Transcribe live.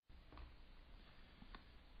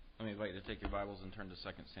Let me invite you to take your Bibles and turn to 2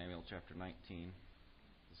 Samuel chapter 19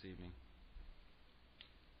 this evening.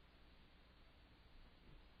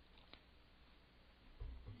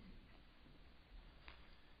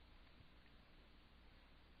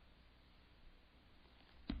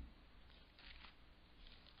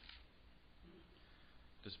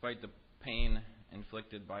 Despite the pain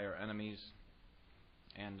inflicted by our enemies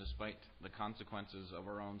and despite the consequences of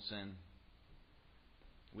our own sin,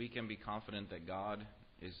 we can be confident that God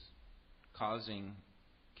is causing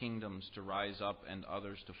kingdoms to rise up and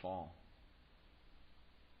others to fall.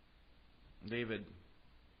 David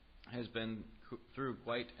has been through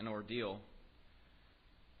quite an ordeal.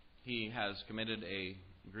 He has committed a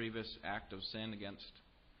grievous act of sin against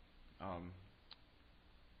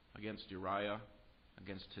Uriah,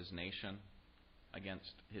 against his nation,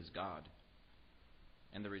 against his God.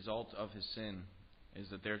 And the result of his sin is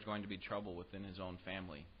that there's going to be trouble within his own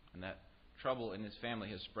family. And that trouble in his family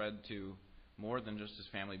has spread to more than just his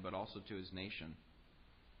family, but also to his nation.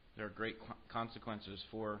 There are great consequences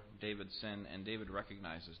for David's sin, and David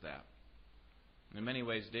recognizes that. In many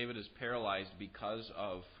ways, David is paralyzed because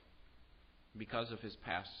of his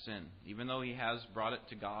past sin. Even though he has brought it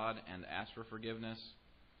to God and asked for forgiveness,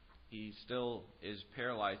 he still is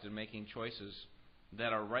paralyzed in making choices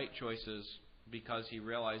that are right choices because he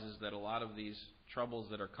realizes that a lot of these troubles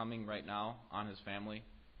that are coming right now on his family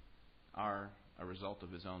are a result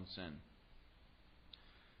of his own sin.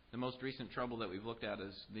 The most recent trouble that we've looked at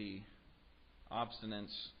is the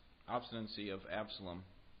obstinacy of Absalom.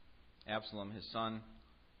 Absalom, his son,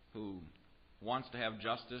 who wants to have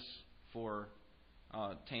justice for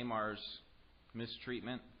Tamar's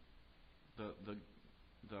mistreatment, the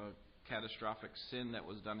catastrophic sin that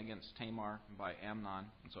was done against Tamar by Amnon.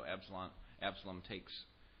 And so Absalom takes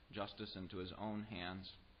justice into his own hands.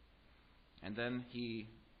 And then he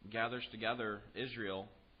gathers together Israel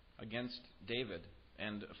against David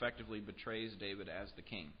and effectively betrays David as the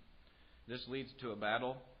king. This leads to a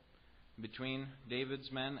battle between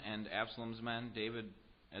David's men and Absalom's men. David,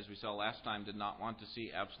 as we saw last time, did not want to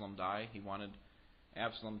see Absalom die. He wanted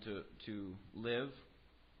Absalom to live.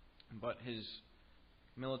 But his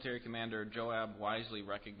military commander, Joab, wisely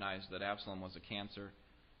recognized that Absalom was a cancer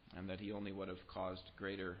and that he only would have caused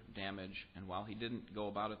greater damage. And while he didn't go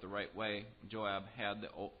about it the right way, Joab had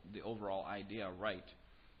the overall idea right,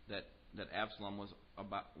 that Absalom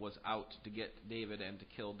was out to get David and to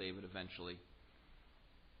kill David eventually.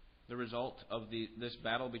 The result of this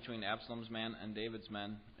battle between Absalom's men and David's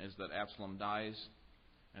men is that Absalom dies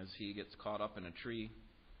as he gets caught up in a tree.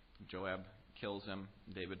 Joab kills him.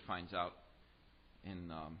 David finds out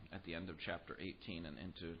at the end of chapter 18 and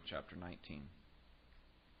into chapter 19.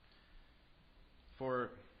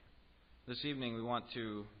 For this evening, we want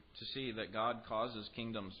to see that God causes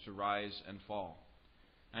kingdoms to rise and fall.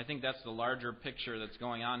 And I think that's the larger picture that's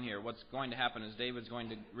going on here. What's going to happen is David's going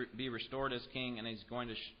to be restored as king, and he's going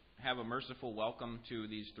to have a merciful welcome to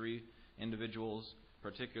these three individuals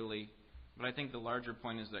particularly. But I think the larger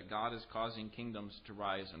point is that God is causing kingdoms to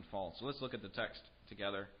rise and fall. So let's look at the text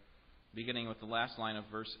together, beginning with the last line of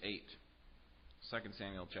verse 8, 2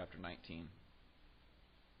 Samuel chapter 19.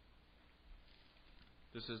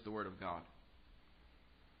 This is the word of God.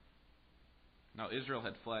 Now Israel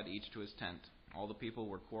had fled, each to his tent. All the people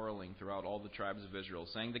were quarreling throughout all the tribes of Israel,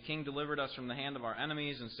 saying, "The king delivered us from the hand of our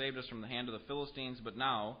enemies and saved us from the hand of the Philistines, but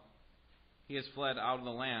now he has fled out of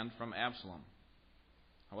the land from Absalom.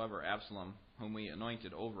 However, Absalom, whom we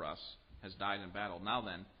anointed over us, has died in battle. Now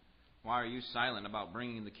then, why are you silent about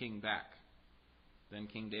bringing the king back?" Then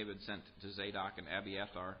King David sent to Zadok and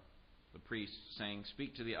Abiathar, the priests, saying,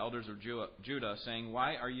 "Speak to the elders of Judah, saying,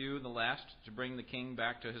 why are you the last to bring the king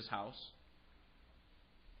back to his house?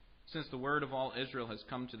 Since the word of all Israel has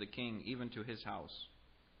come to the king, even to his house.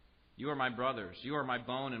 You are my brothers, you are my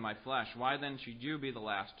bone and my flesh. Why then should you be the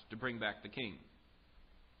last to bring back the king?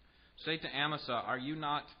 Say to Amasa, are you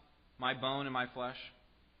not my bone and my flesh?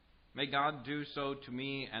 May God do so to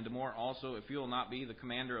me and more also, if you will not be the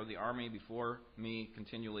commander of the army before me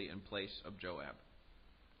continually in place of Joab."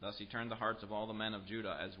 Thus he turned the hearts of all the men of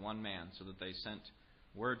Judah as one man, so that they sent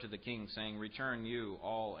word to the king, saying, "Return you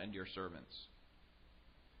all and your servants."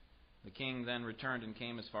 The king then returned and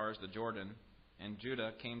came as far as the Jordan, and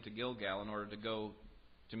Judah came to Gilgal in order to go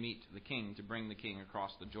to meet the king, to bring the king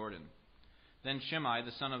across the Jordan. Then Shimei,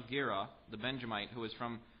 the son of Gera, the Benjamite, who was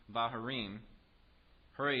from Bahurim,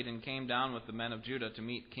 hurried and came down with the men of Judah to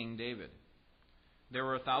meet King David. There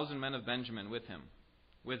were 1,000 men of Benjamin with him,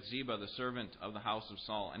 with Ziba, the servant of the house of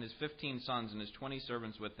Saul, and his 15 sons and his 20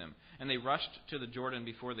 servants with him. And they rushed to the Jordan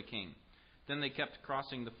before the king. Then they kept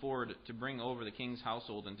crossing the ford to bring over the king's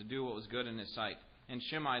household and to do what was good in his sight. And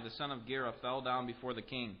Shimei, the son of Gera, fell down before the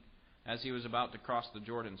king as he was about to cross the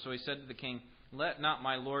Jordan. So he said to the king, "Let not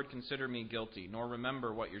my lord consider me guilty, nor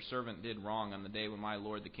remember what your servant did wrong on the day when my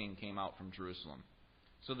lord the king came out from Jerusalem,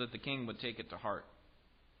 so that the king would take it to heart.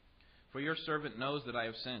 For your servant knows that I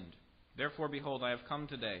have sinned. Therefore, behold, I have come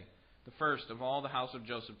today, the first of all the house of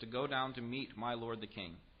Joseph, to go down to meet my lord the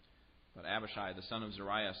king." But Abishai, the son of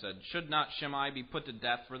Zeruiah, said, "Should not Shimei be put to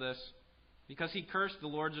death for this? Because he cursed the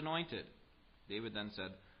Lord's anointed." David then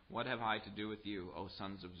said, "What have I to do with you, O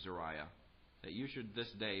sons of Zeruiah, that you should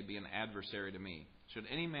this day be an adversary to me? Should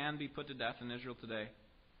any man be put to death in Israel today?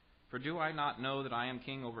 For do I not know that I am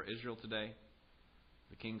king over Israel today?"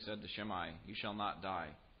 The king said to Shimei, "You shall not die."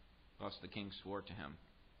 Thus the king swore to him.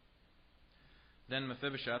 Then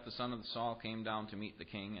Mephibosheth, the son of Saul, came down to meet the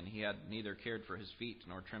king, and he had neither cared for his feet,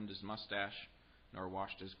 nor trimmed his mustache, nor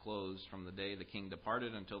washed his clothes from the day the king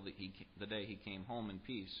departed until the day he came home in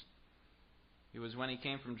peace. It was when he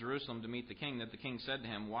came from Jerusalem to meet the king that the king said to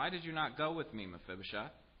him, "Why did you not go with me,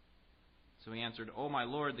 Mephibosheth?" So he answered, "O my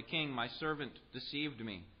lord the king, my servant deceived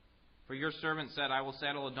me. For your servant said, 'I will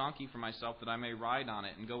saddle a donkey for myself that I may ride on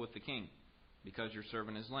it and go with the king,' because your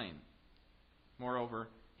servant is lame. Moreover,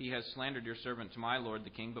 he has slandered your servant to my lord the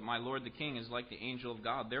king, but my lord the king is like the angel of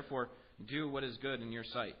God. Therefore, do what is good in your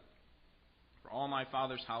sight. For all my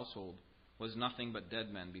father's household was nothing but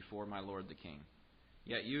dead men before my lord the king.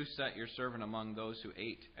 Yet you set your servant among those who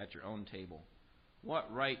ate at your own table.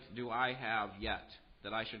 What right do I have yet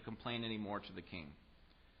that I should complain any more to the king?"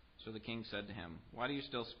 So the king said to him, "Why do you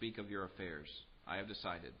still speak of your affairs? I have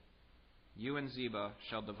decided. You and Ziba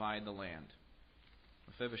shall divide the land."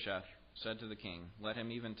 Mephibosheth said to the king, "Let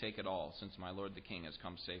him even take it all, since my lord the king has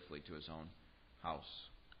come safely to his own house."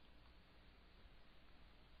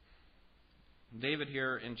 David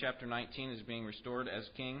here in chapter 19 is being restored as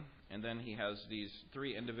king, and then he has these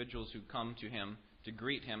three individuals who come to him to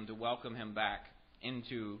greet him, to welcome him back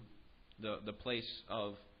into the place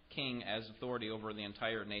of king as authority over the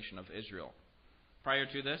entire nation of Israel. Prior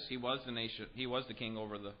to this, he was the king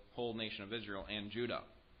over the whole nation of Israel and Judah.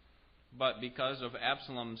 But because of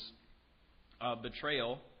Absalom's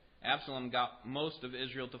betrayal, Absalom got most of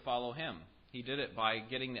Israel to follow him. He did it by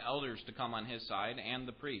getting the elders to come on his side and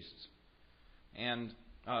the priests, and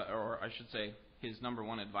or I should say his number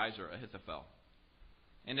one advisor, Ahithophel.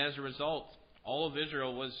 And as a result, all of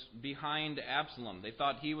Israel was behind Absalom. They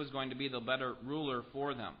thought he was going to be the better ruler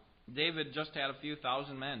for them. David just had a few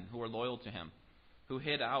thousand men who were loyal to him, who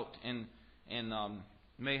hid out in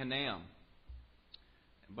Mahanaim.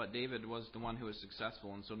 But David was the one who was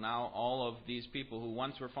successful. And so now all of these people who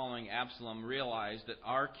once were following Absalom realized that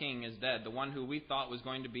our king is dead. The one who we thought was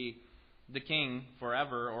going to be the king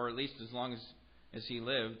forever, or at least as long as he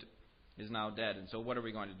lived, is now dead. And so what are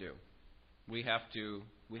we going to do? We have to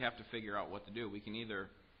figure out what to do. We can either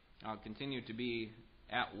continue to be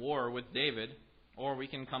at war with David, or we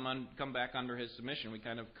can come back under his submission. We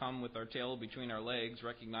kind of come with our tail between our legs,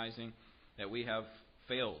 recognizing that we have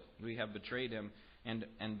failed. We have betrayed him,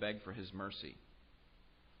 and beg for his mercy.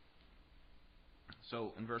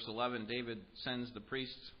 So in verse 11, David sends the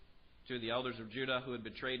priests to the elders of Judah who had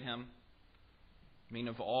betrayed him. I mean,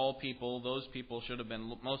 of all people, those people should have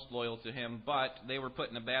been most loyal to him, but they were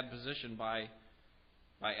put in a bad position by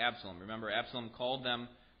Absalom. Remember, Absalom called them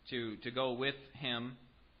to go with him,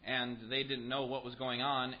 and they didn't know what was going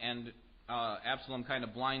on, and Absalom kind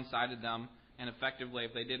of blindsided them. And effectively,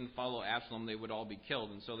 if they didn't follow Absalom, they would all be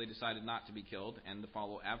killed. And so they decided not to be killed and to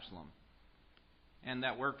follow Absalom. And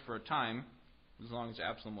that worked for a time, as long as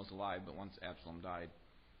Absalom was alive. But once Absalom died,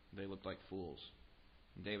 they looked like fools.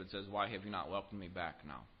 And David says, "Why have you not welcomed me back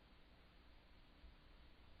now?"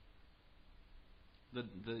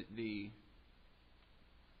 The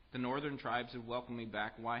northern tribes have welcomed me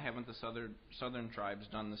back. Why haven't the southern tribes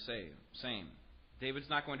done the same? David's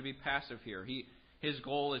not going to be passive here. His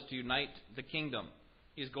goal is to unite the kingdom.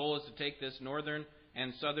 His goal is to take this northern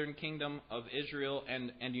and southern kingdom of Israel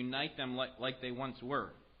and unite them like they once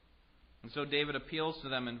were. And so David appeals to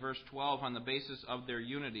them in verse 12 on the basis of their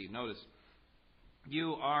unity. Notice,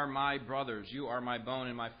 "You are my brothers. You are my bone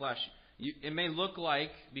and my flesh." It may look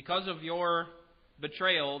like, because of your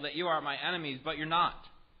betrayal, that you are my enemies, but you're not.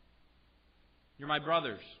 You're my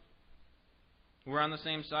brothers. We're on the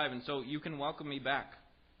same side, and so you can welcome me back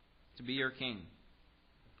to be your king.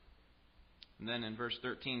 And then in verse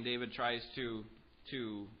 13, David tries to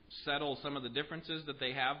settle some of the differences that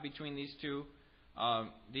they have between these two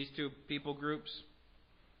people groups.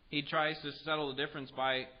 He tries to settle the difference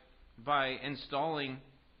by installing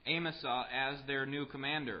Amasa as their new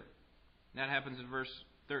commander. That happens in verse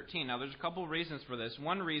 13. Now, there's a couple reasons for this.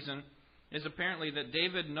 One reason is apparently that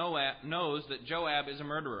David knows that Joab is a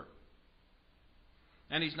murderer.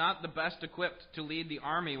 And he's not the best equipped to lead the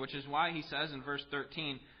army, which is why he says in verse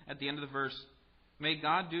 13, at the end of the verse, "May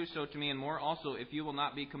God do so to me and more also, if you will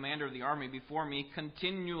not be commander of the army before me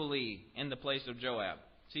continually in the place of Joab."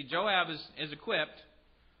 See, Joab is equipped.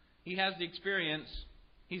 He has the experience.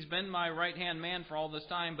 He's been my right-hand man for all this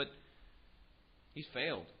time, but he's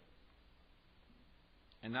failed.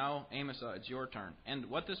 And now, Amasa, it's your turn. And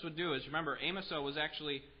what this would do is, remember, Amasa was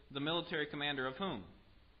actually the military commander of whom?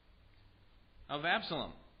 Of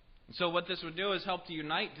Absalom. And so what this would do is help to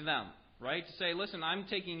unite them, right? To say, listen, I'm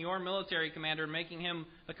taking your military commander and making him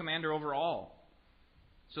the commander over all.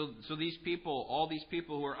 So these people, all these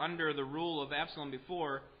people who were under the rule of Absalom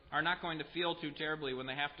before, are not going to feel too terribly when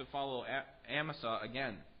they have to follow Amasa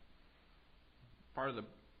again. Part of the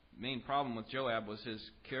main problem with Joab was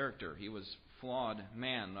his character. He was a flawed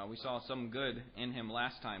man. We saw some good in him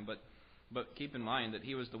last time, but keep in mind that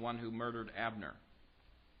he was the one who murdered Abner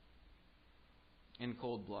in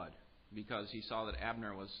cold blood, because he saw that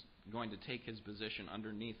Abner was going to take his position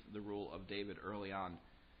underneath the rule of David early on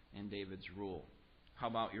in David's rule. How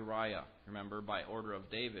about Uriah? Remember, by order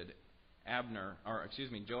of David,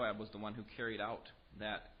 Joab was the one who carried out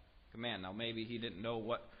that command. Now, maybe he didn't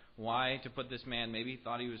know why to put this man. Maybe he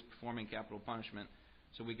thought he was performing capital punishment,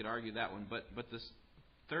 so we could argue that one. But this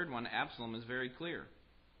third one, Absalom, is very clear.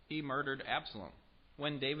 He murdered Absalom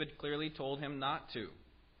when David clearly told him not to.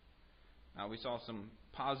 Now, we saw some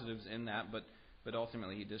positives in that, but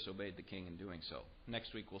ultimately he disobeyed the king in doing so.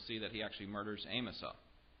 Next week we'll see that he actually murders Amasa,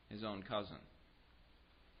 his own cousin.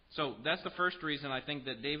 So that's the first reason I think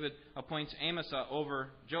that David appoints Amasa over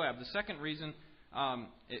Joab. The second reason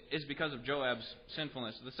is because of Joab's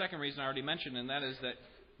sinfulness. The second reason I already mentioned, and that is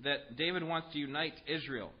that David wants to unite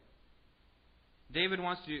Israel. David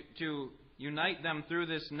wants to unite them through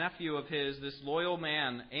this nephew of his, this loyal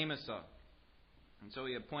man, Amasa. And so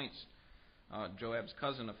he appoints Joab's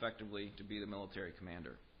cousin, effectively, to be the military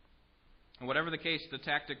commander. And whatever the case, the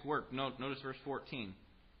tactic worked. Notice verse 14.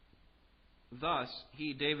 Thus,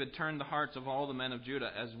 David, turned the hearts of all the men of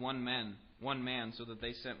Judah as one man, so that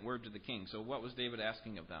they sent word to the king. So what was David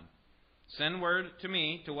asking of them? Send word to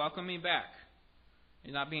me to welcome me back.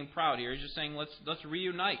 He's not being proud here. He's just saying, let's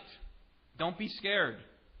reunite. Don't be scared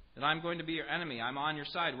that I'm going to be your enemy. I'm on your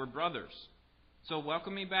side. We're brothers. So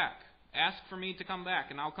welcome me back. Ask for me to come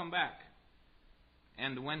back, and I'll come back.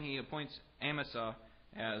 And when he appoints Amasa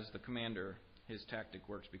as the commander, his tactic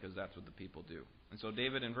works, because that's what the people do. And so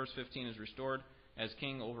David in verse 15 is restored as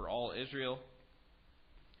king over all Israel.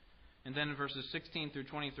 And then in verses 16 through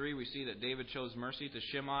 23, we see that David shows mercy to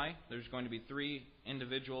Shimei. There's going to be 3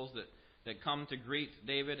 individuals that come to greet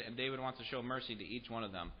David, and David wants to show mercy to each one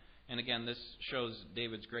of them. And again, this shows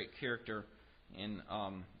David's great character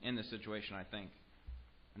in this situation, I think.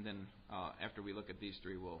 And then after we look at these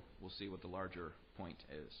 3, we'll see what the larger point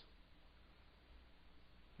is.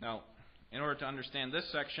 Now, in order to understand this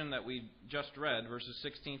section that we just read, verses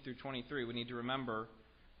 16 through 23, we need to remember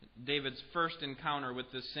David's first encounter with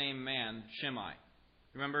this same man, Shimei.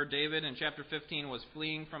 Remember, David in chapter 15 was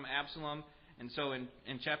fleeing from Absalom, and so in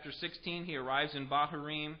chapter 16 he arrives in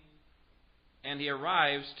Bahurim, and he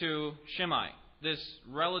arrives to Shimei, this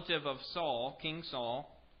relative of Saul, King Saul,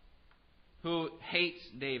 who hates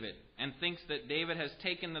David and thinks that David has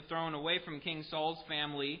taken the throne away from King Saul's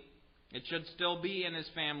family. It should still be in his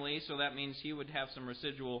family, so that means he would have some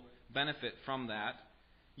residual benefit from that.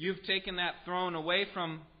 You've taken that throne away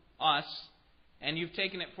from us, and you've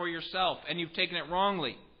taken it for yourself, and you've taken it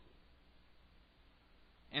wrongly.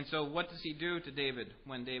 And so what does he do to David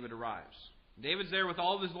when David arrives? David's there with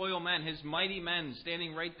all of his loyal men, his mighty men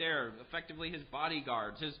standing right there, effectively his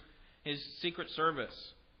bodyguards, his secret service.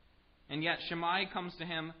 And yet Shimei comes to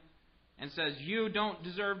him and says, "You don't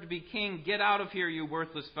deserve to be king. Get out of here, you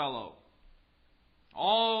worthless fellow.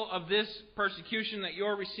 All of this persecution that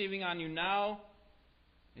you're receiving on you now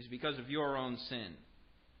is because of your own sin."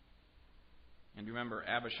 And remember,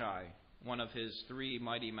 Abishai, one of his 3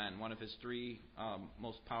 mighty men, one of his 3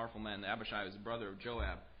 most powerful men, Abishai was the brother of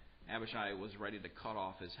Joab. Abishai was ready to cut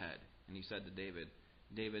off his head. And he said to David,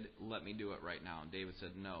 "David, let me do it right now." And David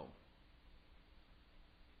said, "No.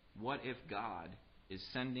 What if God is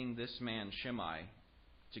sending this man Shimei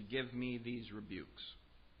to give me these rebukes?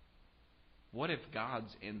 What if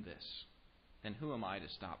God's in this? Then who am I to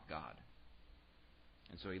stop God?"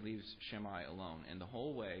 And so he leaves Shimei alone. And the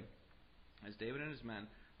whole way, as David and his men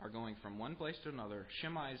are going from one place to another,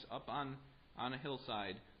 Shimei's up on a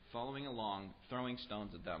hillside, following along, throwing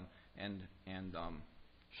stones at them, and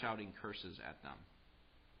shouting curses at them.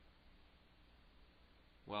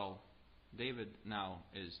 Well, David now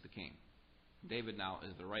is the king. David now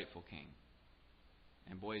is the rightful king.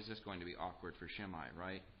 And boy, is this going to be awkward for Shimei,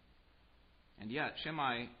 right? And yet,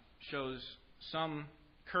 Shimei shows some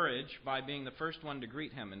courage by being the first one to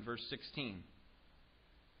greet him in verse 16.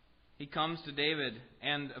 He comes to David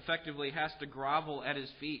and effectively has to grovel at his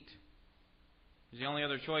feet. The only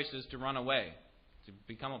other choice is to run away, to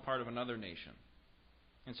become a part of another nation.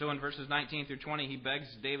 And so in verses 19 through 20, he begs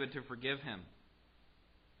David to forgive him.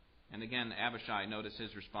 And again, Abishai, notice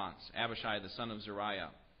his response. Abishai, the son of Zeruiah,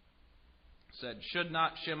 said, "Should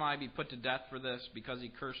not Shimei be put to death for this, because he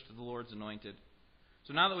cursed the Lord's anointed?"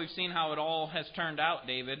 So now that we've seen how it all has turned out,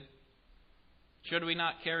 David, should we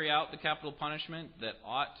not carry out the capital punishment that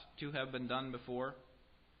ought to have been done before?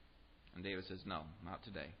 And David says, no, not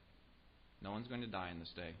today. No one's going to die in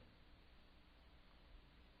this day.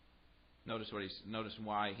 Notice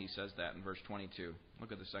why he says that in verse 22.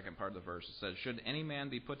 Look at the second part of the verse. It says, "Should any man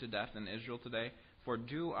be put to death in Israel today? For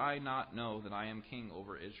do I not know that I am king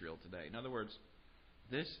over Israel today?" In other words,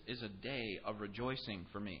 this is a day of rejoicing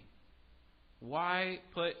for me. Why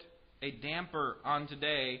put a damper on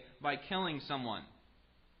today by killing someone?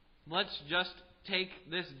 Let's just take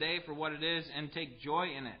this day for what it is and take joy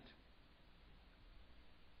in it.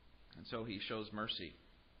 And so he shows mercy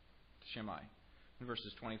to Shimei. In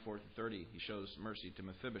verses 24 to 30, he shows mercy to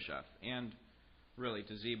Mephibosheth and really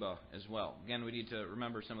to Ziba as well. Again, we need to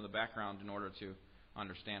remember some of the background in order to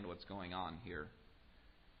understand what's going on here.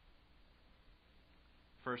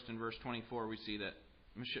 First, in verse 24, we see that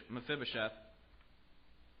Mephibosheth,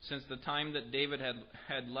 since the time that David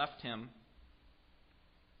had left him,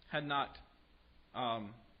 had not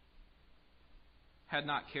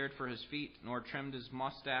cared for his feet, nor trimmed his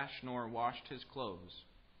mustache, nor washed his clothes.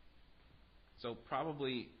 So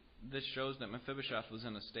probably this shows that Mephibosheth was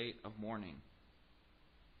in a state of mourning.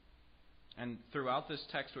 And throughout this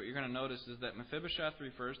text, what you're going to notice is that Mephibosheth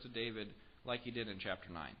refers to David like he did in chapter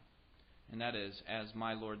 9. And that is, as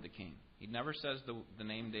my Lord the King. He never says the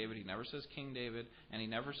name David, he never says King David, and he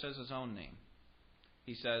never says his own name.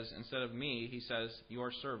 He says, instead of me, he says,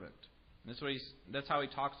 your servant. And that's how he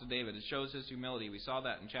talks to David. It shows his humility. We saw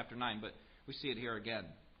that in chapter 9, but we see it here again.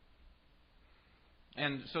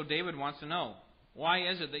 And so David wants to know, why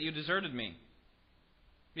is it that you deserted me?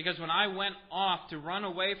 Because when I went off to run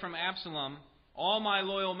away from Absalom, all my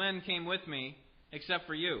loyal men came with me, except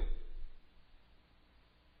for you.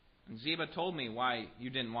 And Ziba told me why you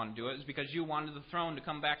didn't want to do it. It's because you wanted the throne to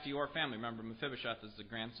come back to your family. Remember, Mephibosheth is the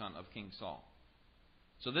grandson of King Saul.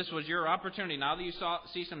 So this was your opportunity. Now that you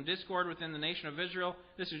see some discord within the nation of Israel,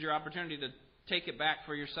 this is your opportunity to take it back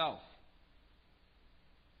for yourself.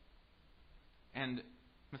 And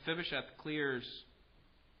Mephibosheth clears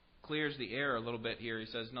the air a little bit here. He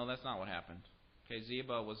says, no, that's not what happened. Okay,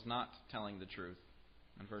 Ziba was not telling the truth.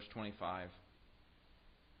 In verse 25.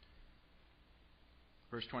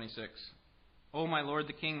 Verse 26. "O my lord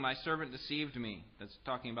the king, my servant deceived me." That's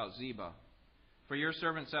talking about Ziba. "For your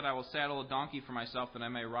servant said, I will saddle a donkey for myself that I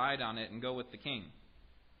may ride on it and go with the king."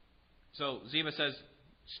 So Ziba says,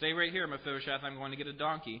 stay right here, Mephibosheth. I'm going to get a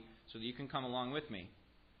donkey so that you can come along with me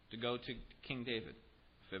to go to King David.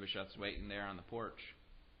 Mephibosheth's waiting there on the porch,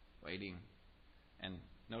 waiting. And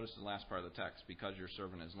notice the last part of the text, because your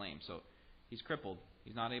servant is lame. So he's crippled.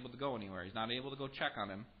 He's not able to go anywhere. He's not able to go check on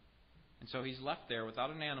him. And so he's left there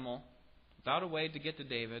without an animal, without a way to get to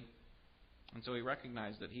David. And so he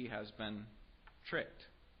recognized that he has been tricked.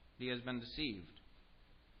 He has been deceived.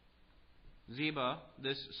 Ziba,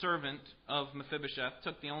 this servant of Mephibosheth,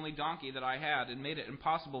 took the only donkey that I had and made it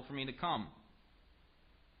impossible for me to come.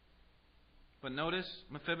 But notice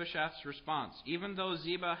Mephibosheth's response. Even though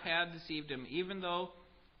Ziba had deceived him, even though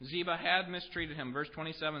Ziba had mistreated him, verse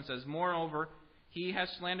 27 says, "Moreover, he has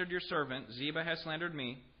slandered your servant, Ziba has slandered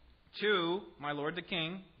me, to my lord the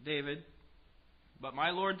king, David. But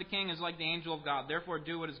my lord the king is like the angel of God. Therefore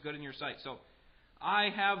do what is good in your sight." So I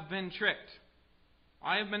have been tricked.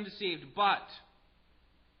 I have been deceived. But,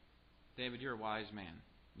 David, you're a wise man.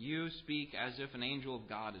 You speak as if an angel of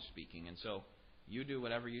God is speaking. And so you do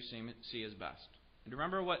whatever you see as best. And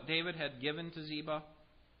remember what David had given to Ziba?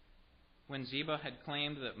 When Ziba had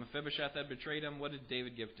claimed that Mephibosheth had betrayed him, what did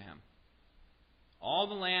David give to him? All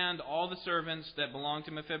the land, all the servants that belonged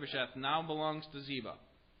to Mephibosheth now belongs to Ziba.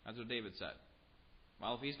 That's what David said.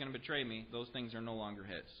 Well, if he's going to betray me, those things are no longer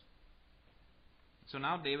his. So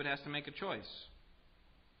now David has to make a choice.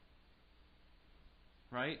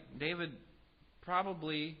 Right? David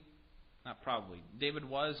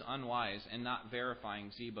was unwise in not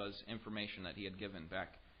verifying Ziba's information that he had given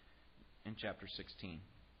back in chapter 16.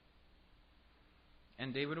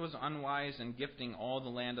 And David was unwise in gifting all the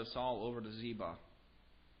land of Saul over to Ziba.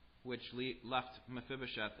 which left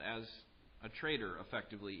Mephibosheth as a traitor,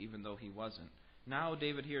 effectively, even though he wasn't. Now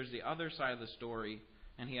David hears the other side of the story,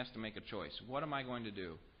 and he has to make a choice. What am I going to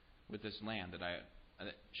do with this land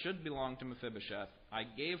that should belong to Mephibosheth? I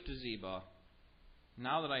gave to Ziba.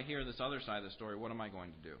 Now that I hear this other side of the story, what am I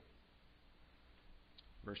going to do?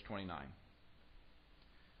 Verse 29.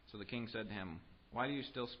 So the king said to him, "Why do you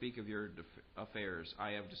still speak of your affairs?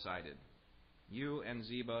 I have decided. You and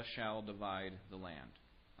Ziba shall divide the land."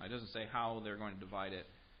 Now, it doesn't say how they're going to divide it,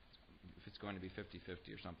 if it's going to be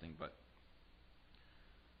 50-50 or something. But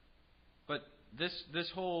this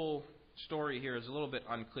whole story here is a little bit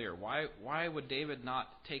unclear. Why would David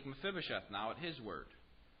not take Mephibosheth now at his word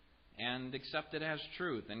and accept it as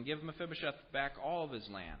truth and give Mephibosheth back all of his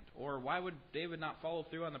land? Or why would David not follow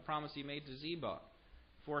through on the promise he made to Ziba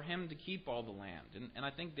for him to keep all the land? And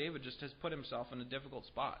I think David just has put himself in a difficult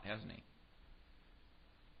spot, hasn't he?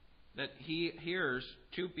 That he hears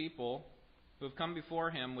two people who have come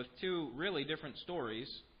before him with two really different stories,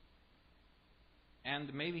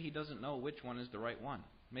 and maybe he doesn't know which one is the right one.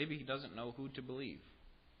 Maybe he doesn't know who to believe.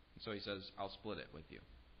 And so he says, "I'll split it with you.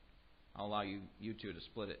 I'll allow you two to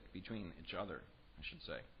split it between each other," I should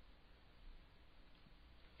say.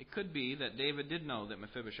 It could be that David did know that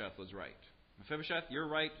Mephibosheth was right. Mephibosheth, you're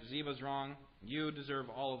right. Ziba's wrong. You deserve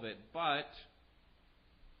all of it. But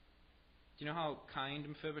do you know how kind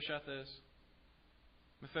Mephibosheth is?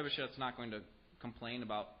 Mephibosheth's not going to complain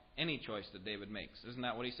about any choice that David makes. Isn't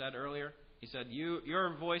that what he said earlier? He said,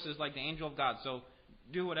 your voice is like the angel of God, so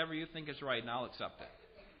do whatever you think is right, and I'll accept it.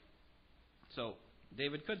 So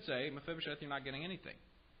David could say, "Mephibosheth, you're not getting anything."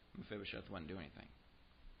 Mephibosheth wouldn't do anything.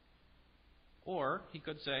 Or he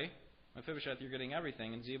could say, "Mephibosheth, you're getting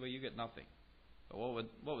everything, and Ziba, you get nothing." But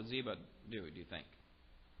what would Ziba do you think?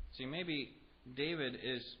 See, maybe David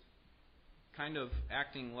is kind of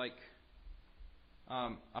acting like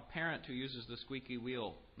a parent who uses the squeaky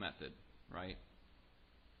wheel method, right?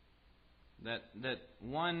 That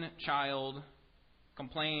one child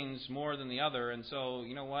complains more than the other, and so,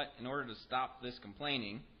 you know what? In order to stop this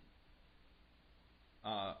complaining,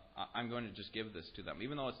 I'm going to just give this to them,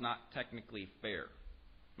 even though it's not technically fair.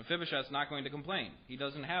 Mephibosheth's not going to complain. He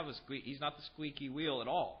doesn't have he's not the squeaky wheel at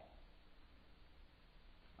all.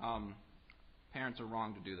 Parents are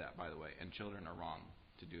wrong to do that, by the way, and children are wrong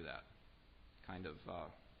to do that. Kind of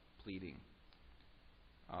pleading,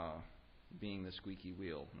 being the squeaky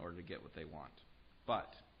wheel in order to get what they want.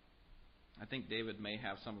 But I think David may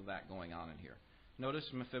have some of that going on in here. Notice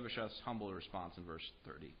Mephibosheth's humble response in verse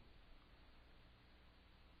 30.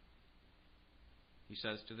 He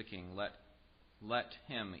says to the king, let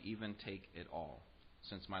him even take it all,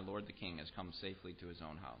 since my lord the king has come safely to his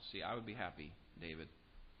own house. See, I would be happy, David,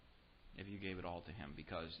 if you gave it all to him,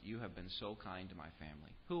 because you have been so kind to my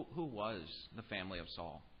family. Who was the family of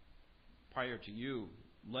Saul? Prior to you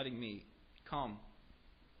letting me come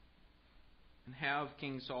and have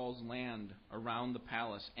King Saul's land around the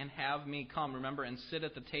palace, and have me come, remember, and sit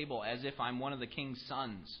at the table as if I'm one of the king's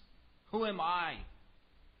sons. Who am I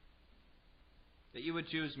that you would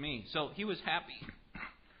choose me? So he was happy.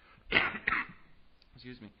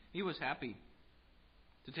 Excuse me. He was happy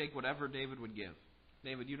to take whatever David would give.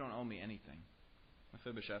 David, you don't owe me anything.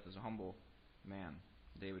 Mephibosheth is a humble man.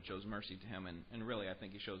 David shows mercy to him, and really I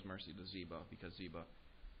think he shows mercy to Ziba, because Ziba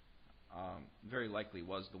very likely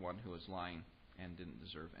was the one who was lying and didn't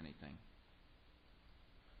deserve anything.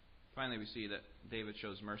 Finally, we see that David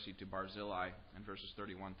shows mercy to Barzillai in verses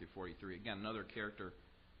 31 through 43. Again, another character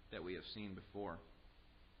that we have seen before.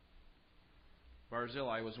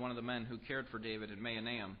 Barzillai was one of the men who cared for David in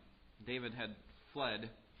Mahanaim. David had fled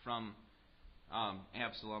from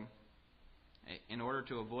Absalom in order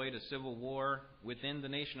to avoid a civil war within the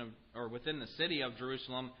nation of, or within the city of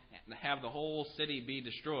Jerusalem, and have the whole city be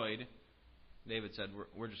destroyed. David said,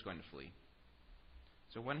 we're just going to flee.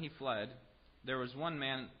 So when he fled, there was one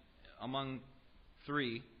man among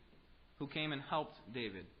three who came and helped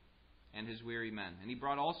David and his weary men. And he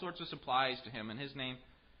brought all sorts of supplies to him, and his name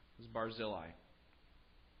was Barzillai.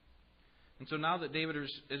 And so now that David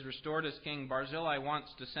is restored as king, Barzillai wants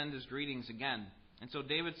to send his greetings again. And so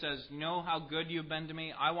David says, "You know how good you've been to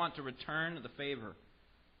me? I want to return the favor.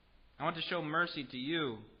 I want to show mercy to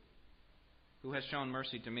you who has shown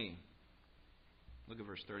mercy to me." Look at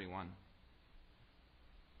verse 31.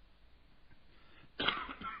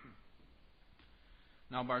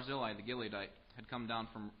 Now Barzillai the Gileadite had come down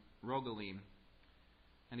from Rogelim,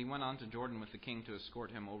 and he went on to Jordan with the king to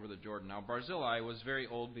escort him over the Jordan. Now Barzillai was very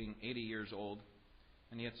old, being 80 years old,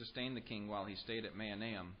 and he had sustained the king while he stayed at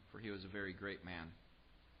Mahanaim, for he was a very great man.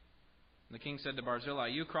 And the king said to Barzillai,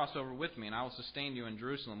 "You cross over with me, and I will sustain you in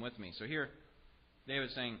Jerusalem with me." So here,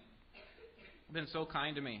 David's saying, been so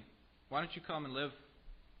kind to me. Why don't you come and live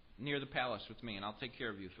near the palace with me, and I'll take care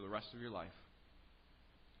of you for the rest of your life?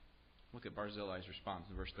 Look at Barzillai's response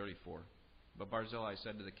in verse 34. But Barzillai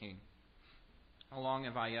said to the king, How long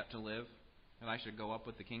have I yet to live, that I should go up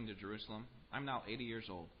with the king to Jerusalem? I'm now 80 years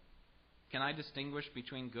old. Can I distinguish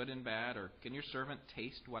between good and bad, or can your servant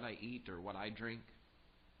taste what I eat or what I drink?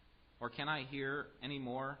 Or can I hear any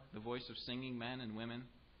more the voice of singing men and women?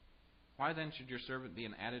 Why then should your servant be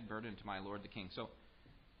an added burden to my lord the king? So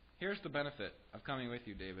here's the benefit of coming with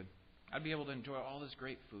you, David. I'd be able to enjoy all this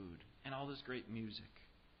great food and all this great music.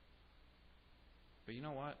 But you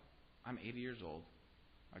know what? I'm 80 years old.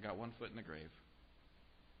 I got one foot in the grave.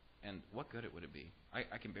 And what good would it be?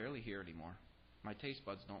 I can barely hear anymore. My taste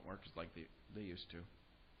buds don't work as like they used to.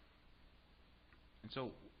 And so,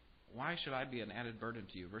 why should I be an added burden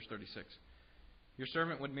to you? Verse 36. Your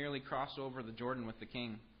servant would merely cross over the Jordan with the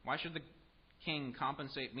king. Why should the king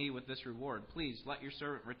compensate me with this reward? Please, let your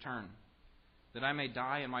servant return, that I may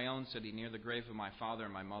die in my own city near the grave of my father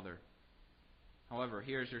and my mother. However,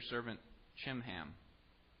 here is your servant Chimham.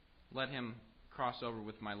 Let him cross over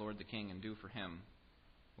with my lord the king and do for him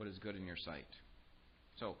what is good in your sight.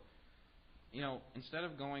 So, instead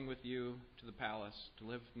of going with you to the palace to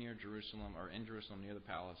live near Jerusalem or in Jerusalem near the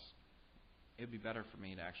palace, it would be better for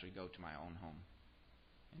me to actually go to my own home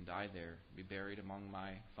and die there, be buried among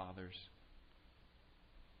my fathers.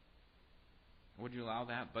 Would you allow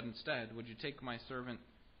that? But instead, would you take my servant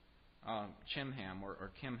Chimham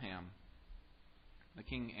or Kimham? The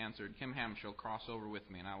king answered, Kimham shall cross over with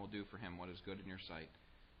me, and I will do for him what is good in your sight.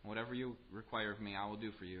 Whatever you require of me, I will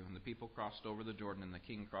do for you. And the people crossed over the Jordan, and the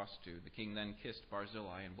king crossed too. The king then kissed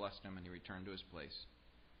Barzillai and blessed him, and he returned to his place.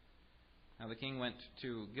 Now the king went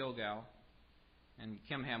to Gilgal, and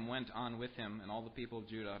Kimham went on with him, and all the people of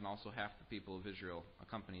Judah, and also half the people of Israel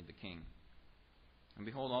accompanied the king. And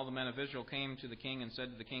behold, all the men of Israel came to the king and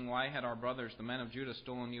said to the king, Why had our brothers, the men of Judah,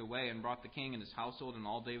 stolen you away and brought the king and his household and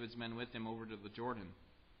all David's men with him over to the Jordan?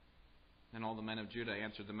 Then all the men of Judah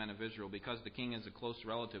answered the men of Israel, Because the king is a close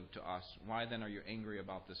relative to us, why then are you angry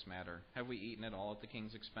about this matter? Have we eaten at all at the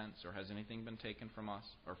king's expense, or has anything been taken from us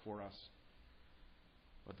or for us?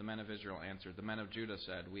 But the men of Israel answered, The men of Judah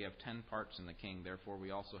said, We have 10 parts in the king, therefore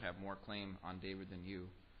we also have more claim on David than you.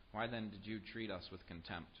 Why then did you treat us with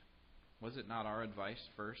contempt? Was it not our advice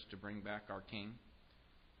first to bring back our king?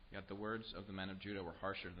 Yet the words of the men of Judah were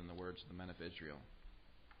harsher than the words of the men of Israel.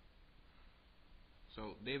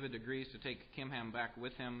 So David agrees to take Kimham back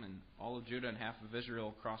with him, and all of Judah and half of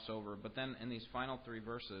Israel cross over. But then in these final 3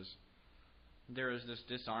 verses, there is this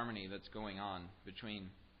disharmony that's going on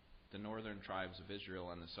between the northern tribes of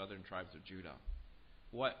Israel and the southern tribes of Judah.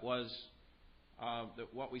 What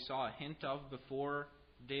we saw a hint of before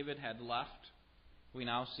David had left, we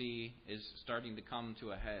now see is starting to come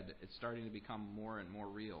to a head. It's starting to become more and more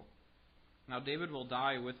real. Now, David will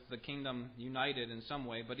die with the kingdom united in some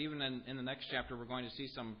way, but even in the next chapter, we're going to see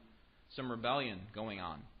some rebellion going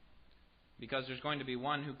on. Because there's going to be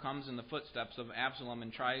one who comes in the footsteps of Absalom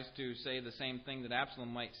and tries to say the same thing that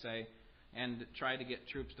Absalom might say and try to get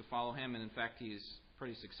troops to follow him. And in fact, he's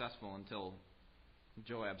pretty successful until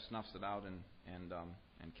Joab snuffs it out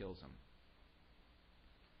and kills him.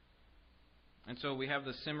 And so we have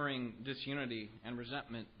the simmering disunity and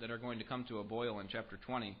resentment that are going to come to a boil in chapter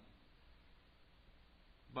 20.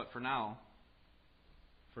 But for now,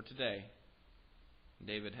 for today,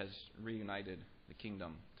 David has reunited the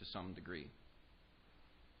kingdom to some degree.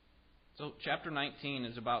 So chapter 19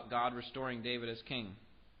 is about God restoring David as king.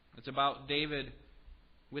 It's about David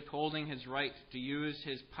withholding his right to use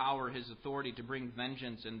his power, his authority to bring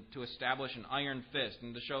vengeance and to establish an iron fist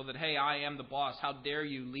and to show that, hey, I am the boss. How dare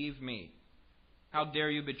you leave me? How dare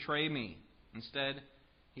you betray me? Instead,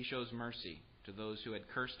 he shows mercy to those who had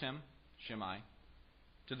cursed him, Shimei,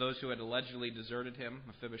 to those who had allegedly deserted him,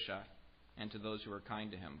 Mephibosheth, and to those who were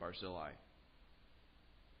kind to him, Barzillai.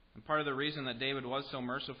 And part of the reason that David was so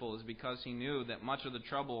merciful is because he knew that much of the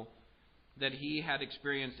trouble that he had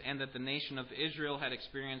experienced and that the nation of Israel had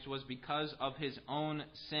experienced was because of his own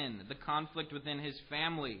sin. The conflict within his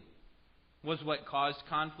family was what caused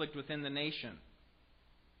conflict within the nation.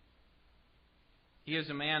 He is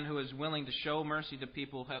a man who is willing to show mercy to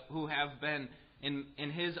people who have been,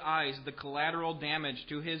 in his eyes, the collateral damage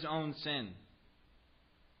to his own sin.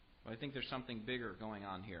 But I think there's something bigger going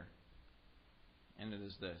on here. And it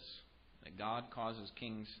is this, that God causes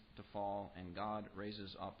kings to fall and God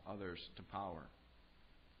raises up others to power.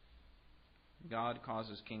 God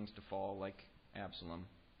causes kings to fall like Absalom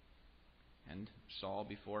and Saul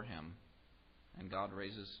before him. And God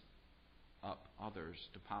raises up others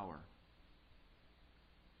to power.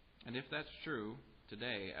 And if that's true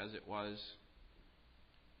today, as it was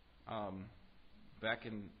back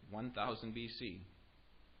in 1000 BC,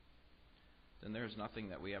 then there's nothing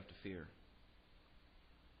that we have to fear.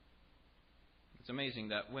 It's amazing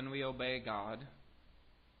that when we obey God,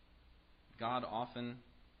 God often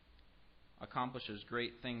accomplishes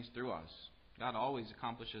great things through us. God always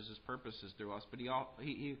accomplishes His purposes through us, but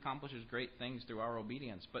He accomplishes great things through our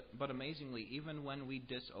obedience. But amazingly, even when we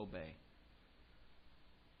disobey,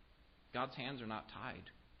 God's hands are not tied.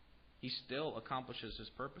 He still accomplishes His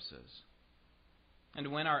purposes.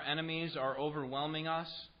 And when our enemies are overwhelming us,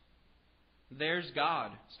 there's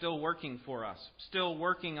God still working for us, still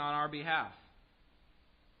working on our behalf.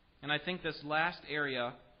 And I think this last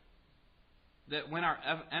area, that when our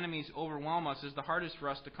enemies overwhelm us, is the hardest for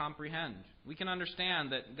us to comprehend. We can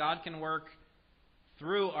understand that God can work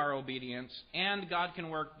through our obedience, and God can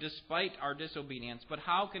work despite our disobedience. But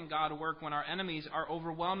how can God work when our enemies are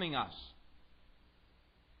overwhelming us?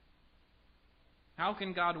 How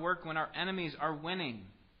can God work when our enemies are winning?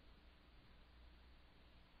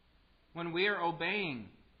 When we are obeying,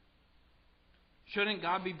 shouldn't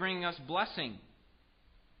God be bringing us blessing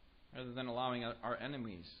rather than allowing our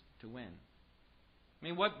enemies to win? I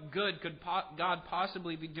mean, what good could God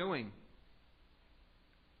possibly be doing?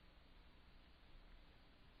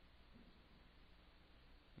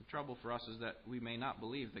 The trouble for us is that we may not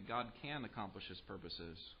believe that God can accomplish His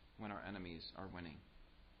purposes when our enemies are winning.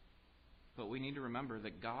 But we need to remember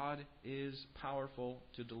that God is powerful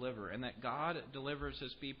to deliver, and that God delivers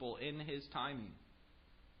His people in His timing.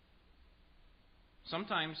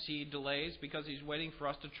 Sometimes He delays because He's waiting for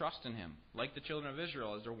us to trust in Him, like the children of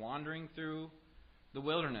Israel as they're wandering through the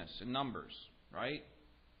wilderness in Numbers, right?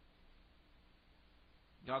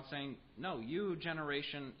 God's saying, no, you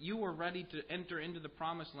generation, you were ready to enter into the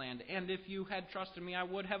promised land, and if you had trusted me, I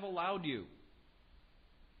would have allowed you.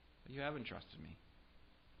 But you haven't trusted me.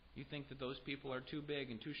 You think that those people are too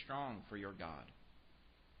big and too strong for your God.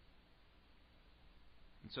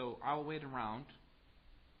 And so I'll wait around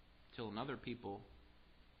till another people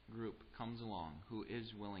group comes along who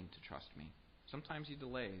is willing to trust me. Sometimes He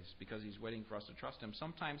delays because He's waiting for us to trust Him.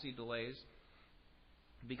 Sometimes He delays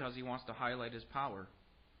because He wants to highlight His power.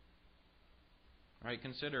 Right?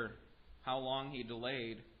 Consider how long He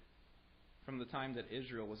delayed from the time that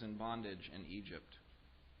Israel was in bondage in Egypt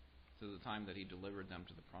to the time that He delivered them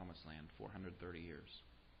to the promised land, 430 years.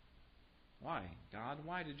 Why? God,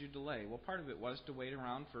 why did you delay? Well, part of it was to wait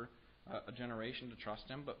around for a generation to trust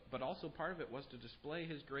Him, but also part of it was to display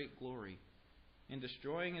His great glory in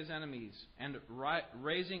destroying His enemies and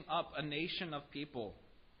raising up a nation of people.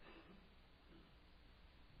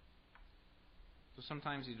 So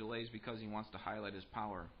sometimes He delays because He wants to highlight His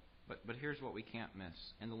power. But here's what we can't miss.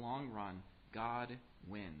 In the long run, God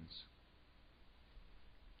wins.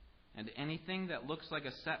 And anything that looks like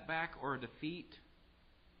a setback or a defeat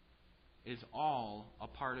is all a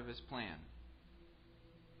part of His plan.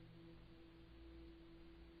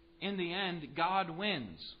 In the end, God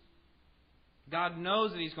wins. God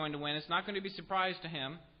knows that He's going to win. It's not going to be a surprise to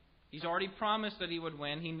Him. He's already promised that He would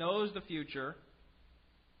win. He knows the future.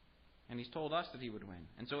 And He's told us that He would win.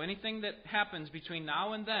 And so anything that happens between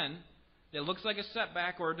now and then that looks like a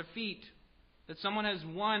setback or a defeat, that someone has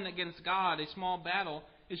won against God, a small battle,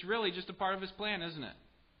 is really just a part of His plan, isn't it?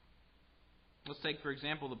 Let's take, for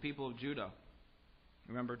example, the people of Judah.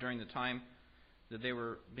 Remember during the time that they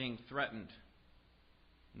were being threatened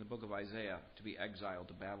in the book of Isaiah to be exiled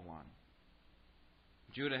to Babylon.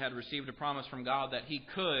 Judah had received a promise from God that He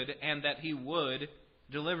could and that He would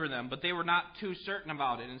deliver them, but they were not too certain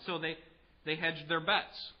about it, and so they hedged their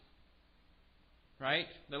bets. Right?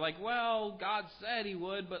 They're like, well, God said He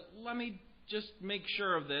would, but let me just make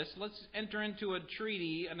sure of this. Let's enter into a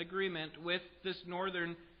treaty, an agreement with this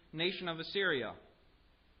northern nation of Assyria.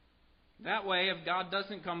 That way, if God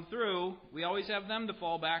doesn't come through, we always have them to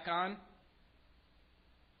fall back on.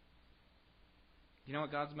 You know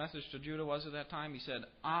what God's message to Judah was at that time? He said,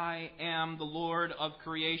 I am the Lord of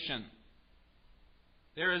creation.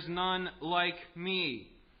 There is none like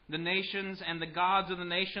me. The nations and the gods of the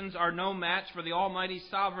nations are no match for the almighty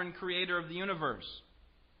sovereign creator of the universe.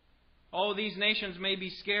 Oh, these nations may be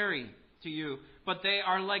scary to you, but they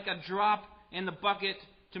are like a drop in the bucket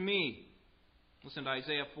to me. Listen to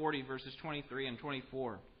Isaiah 40, verses 23 and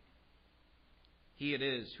 24. He it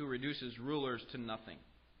is who reduces rulers to nothing,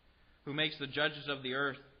 who makes the judges of the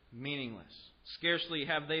earth meaningless. Scarcely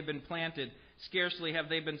have they been planted, scarcely have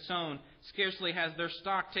they been sown, scarcely has their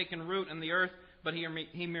stock taken root in the earth, but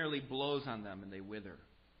he merely blows on them and they wither,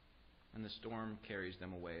 and the storm carries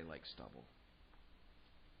them away like stubble.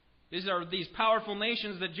 These are these powerful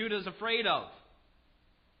nations that Judah is afraid of.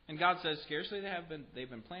 And God says, scarcely they've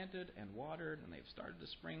been planted and watered, and they've started to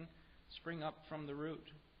spring spring up from the root,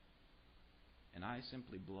 and I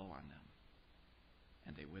simply blow on them,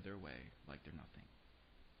 and they wither away like they're nothing.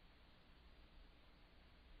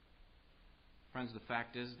 Friends, the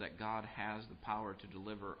fact is that God has the power to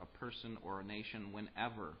deliver a person or a nation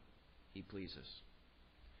whenever He pleases.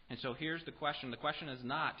 And so here's the question. The question is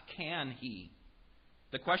not, can He?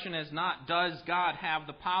 The question is not, does God have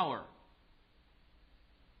the power?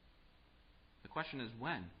 The question is,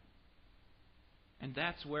 when? And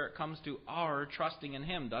that's where it comes to our trusting in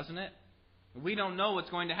Him, doesn't it? We don't know what's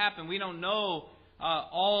going to happen. We don't know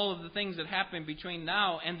all of the things that happen between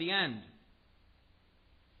now and the end.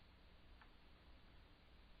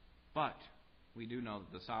 But we do know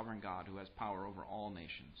that the sovereign God who has power over all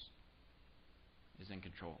nations is in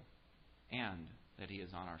control, and that He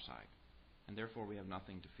is on our side. And therefore we have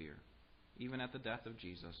nothing to fear. Even at the death of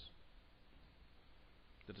Jesus,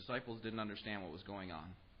 the disciples didn't understand what was going on.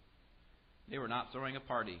 They were not throwing a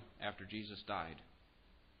party after Jesus died,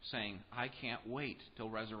 saying, I can't wait till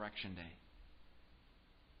resurrection day.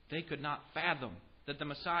 They could not fathom that the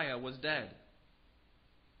Messiah was dead.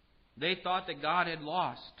 They thought that God had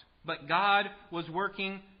lost. But God was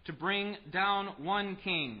working to bring down one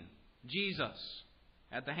king, Jesus,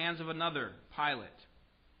 at the hands of another, Pilate.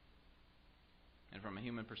 And from a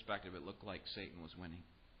human perspective, it looked like Satan was winning.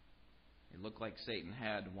 It looked like Satan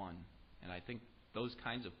had won. And I think those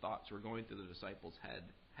kinds of thoughts were going through the disciples'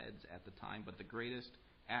 heads at the time. But the greatest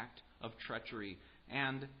act of treachery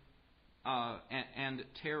and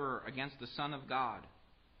terror against the Son of God,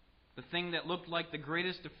 the thing that looked like the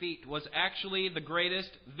greatest defeat, was actually the greatest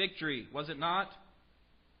victory, was it not?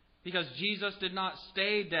 Because Jesus did not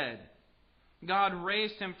stay dead. God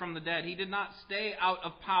raised Him from the dead. He did not stay out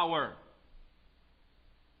of power.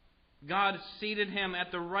 God seated Him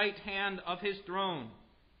at the right hand of His throne,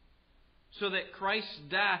 so that Christ's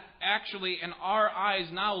death actually in our eyes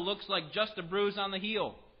now looks like just a bruise on the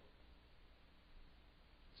heel.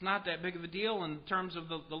 It's not that big of a deal in terms of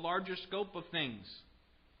the larger scope of things.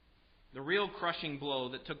 The real crushing blow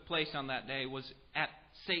that took place on that day was at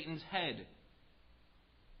Satan's head.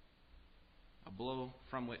 A blow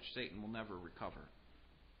from which Satan will never recover.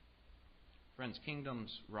 Friends,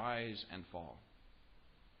 kingdoms rise and fall.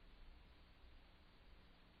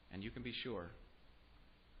 And you can be sure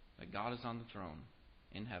that God is on the throne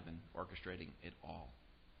in heaven, orchestrating it all.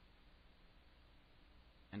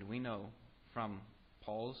 And we know from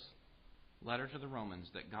Paul's letter to the Romans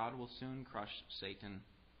that God will soon crush Satan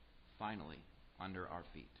finally under our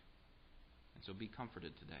feet. And so be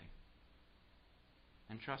comforted today.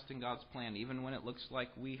 And trust in God's plan, even when it looks like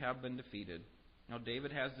we have been defeated. You know,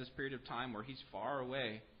 David has this period of time where he's far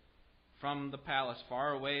away from the palace,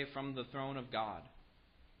 far away from the throne of God.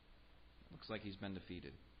 It looks like he's been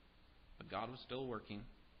defeated. But God was still working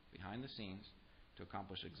behind the scenes to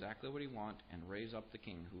accomplish exactly what He wanted and raise up the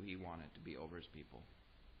king who He wanted to be over His people.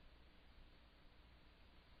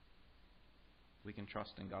 We can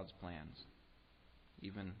trust in God's plans,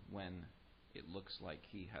 even when it looks like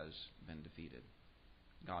He has been defeated.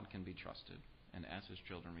 God can be trusted, and as His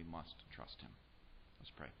children, we must trust Him.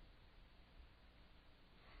 Let's pray.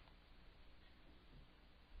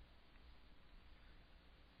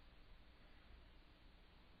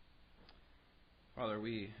 Father,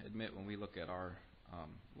 we admit when we look at our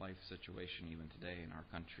life situation even today in our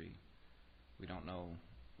country, we don't know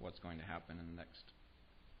what's going to happen in the next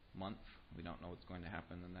month. We don't know what's going to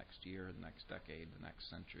happen the next year, the next decade, the next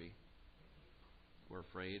century. We're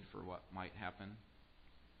afraid for what might happen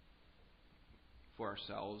for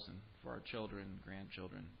ourselves and for our children and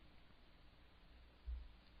grandchildren.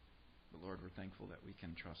 But Lord, we're thankful that we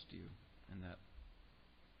can trust You and that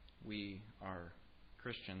we are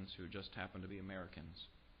Christians who just happen to be Americans.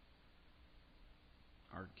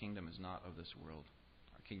 Our kingdom is not of this world.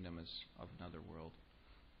 Our kingdom is of another world,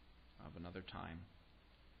 of another time.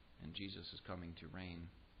 And Jesus is coming to reign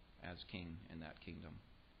as king in that kingdom.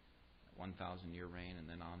 1,000-year reign and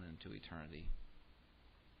then on into eternity.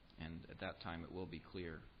 And at that time it will be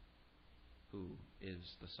clear who is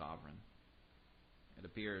the sovereign. It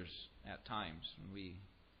appears at times when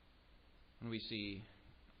we see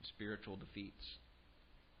spiritual defeats,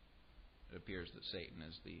 it appears that Satan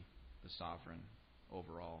is the sovereign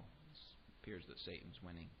overall. It appears that Satan's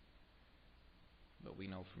winning. But we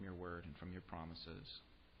know from Your word and from Your promises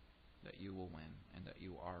that You will win, and that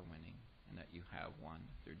You are winning, and that You have won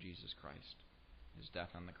through Jesus Christ, His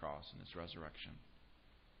death on the cross and His resurrection.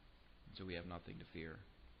 And so we have nothing to fear.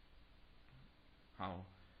 How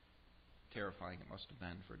terrifying it must have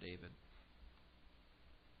been for David,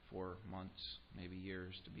 for months, maybe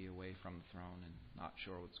years, to be away from the throne and not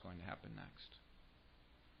sure what's going to happen next.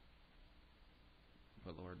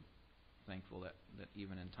 But Lord, thankful that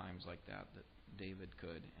even in times like that David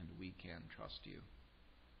could and we can trust you.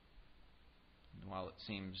 And while it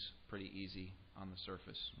seems pretty easy on the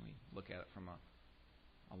surface, we look at it from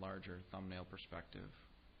a larger thumbnail perspective,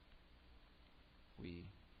 we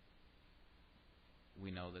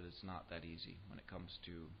know that it's not that easy when it comes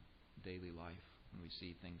to daily life, when we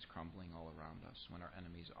see things crumbling all around us, when our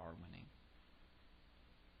enemies are winning.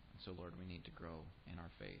 And so, Lord, we need to grow in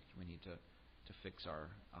our faith. We need to fix our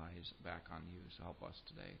eyes back on you. So help us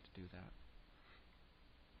today to do that.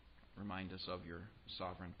 Remind us of your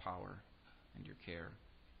sovereign power and your care.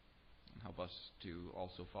 And help us to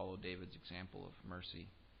also follow David's example of mercy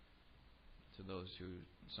to those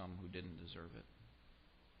some who didn't deserve it.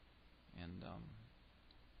 And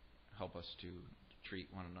help us to treat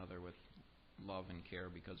one another with love and care,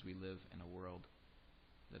 because we live in a world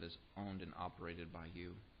that is owned and operated by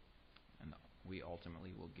you. And we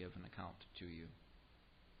ultimately will give an account to you.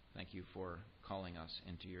 Thank you for calling us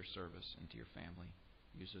into your service, into your family.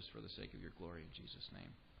 Use us for the sake of your glory. In Jesus'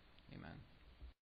 name, amen.